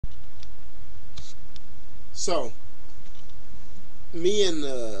So, me and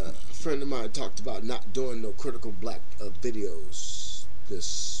a friend of mine talked about not doing no critical black videos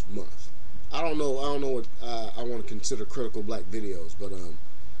this month. I don't know. I don't know what I want to consider critical black videos, but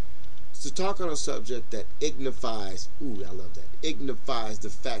to talk on a subject that ignifies. Ooh, I love that. Ignifies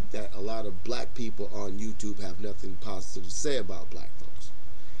the fact that a lot of black people on YouTube have nothing positive to say about black folks.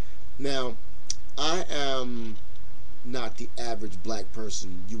 Now, I am not the average black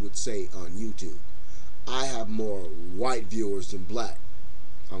person you would say on YouTube. I have more white viewers than black.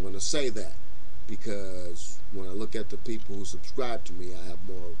 I'm going to say that because when I look at the people who subscribe to me, I have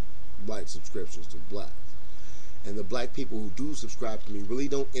more white subscriptions than black. And the black people who do subscribe to me really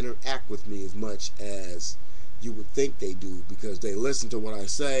don't interact with me as much as you would think they do, because they listen to what I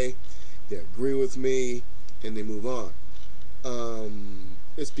say, they agree with me, and they move on.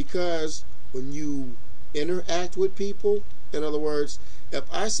 It's because when you interact with people, in other words, if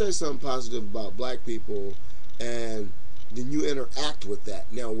I say something positive about black people and then you interact with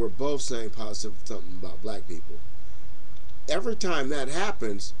that, now we're both saying positive something about black people. Every time that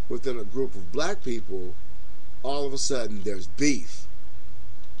happens within a group of black people, all of a sudden there's beef.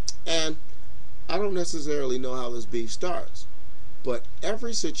 And I don't necessarily know how this beef starts, but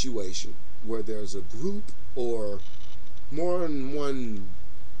every situation where there's a group or more than one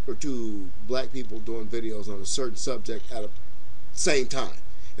or two black people doing videos on a certain subject at a same time.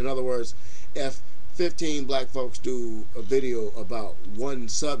 In other words, if 15 black folks do a video about one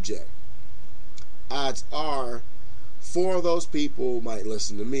subject, odds are 4 of those people might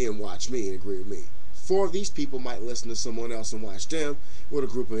listen to me and watch me and agree with me. 4 of these people might listen to someone else and watch them with a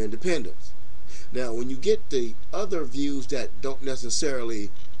group of independents. Now, when you get the other views that don't necessarily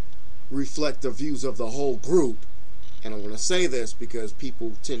reflect the views of the whole group, and I want to say this because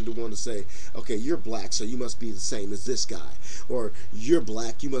people tend to want to say, okay, you're black, so you must be the same as this guy. Or you're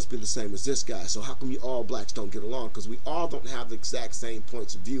black, you must be the same as this guy. So how come you all blacks don't get along? Because we all don't have the exact same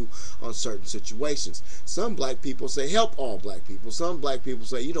points of view on certain situations. Some black people say, help all black people. Some black people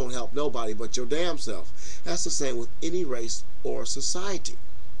say, you don't help nobody but your damn self. That's the same with any race or society.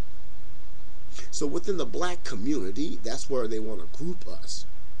 So within the black community, that's where they want to group us.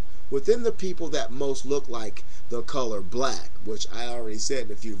 Within the people that most look like the color black, which I already said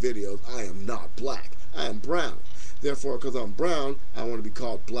in a few videos, I am not black. I am brown. Therefore, because I'm brown, I want to be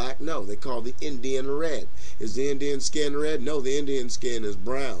called black? No, they call the Indian red. Is the Indian skin red? No, the Indian skin is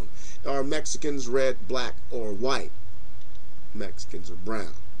brown. Are Mexicans red, black, or white? Mexicans are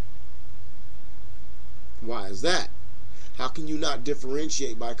brown. Why is that? How can you not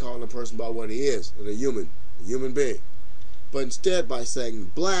differentiate by calling a person by what he is? A human being. But instead, by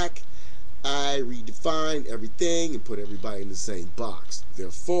saying black, I redefine everything and put everybody in the same box.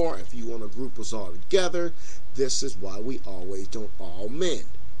 Therefore, if you want to group us all together, this is why we always don't all mend.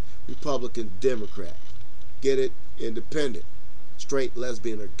 Republican, Democrat. Get it? Independent. Straight,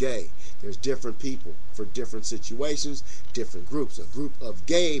 lesbian, or gay. There's different people for different situations, different groups. A group of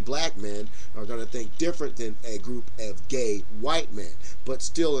gay black men are going to think different than a group of gay white men. But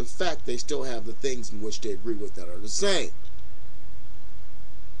still, in fact, they still have the things in which they agree with that are the same.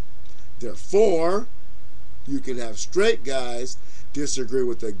 Therefore, you can have straight guys disagree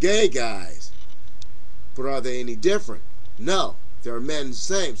with the gay guys. But are they any different? No. They're men the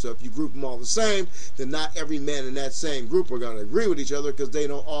same. So if you group them all the same, then not every man in that same group are going to agree with each other because they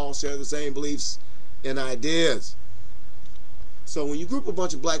don't all share the same beliefs and ideas. So when you group a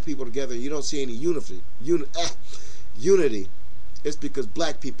bunch of black people together and you don't see any unity, it's because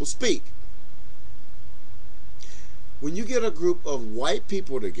black people speak. When you get a group of white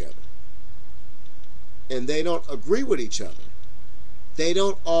people together and they don't agree with each other, they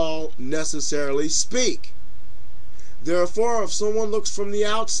don't all necessarily speak. Therefore, if someone looks from the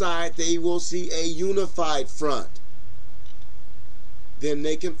outside, they will see a unified front. Then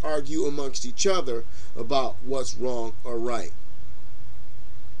they can argue amongst each other about what's wrong or right.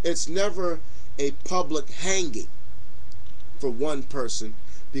 It's never a public hanging for one person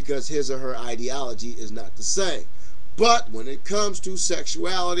because his or her ideology is not the same. But when it comes to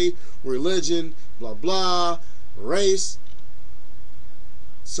sexuality, religion, blah blah, race,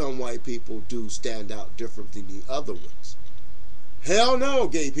 some white people do stand out different than the other ones. Hell no,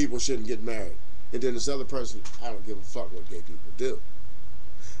 gay people shouldn't get married. And then this other person, I don't give a fuck what gay people do.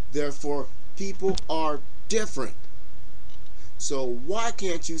 Therefore, people are different. So why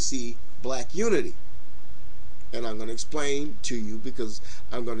can't you see black unity? And I'm going to explain to you because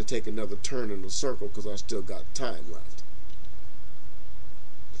I'm going to take another turn in the circle because I still got time left.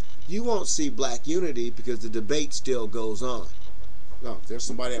 You won't see black unity because the debate still goes on. No, there's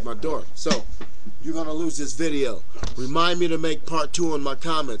somebody at my door. So, you're going to lose this video. Remind me to make part 2 in my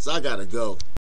comments. I got to go.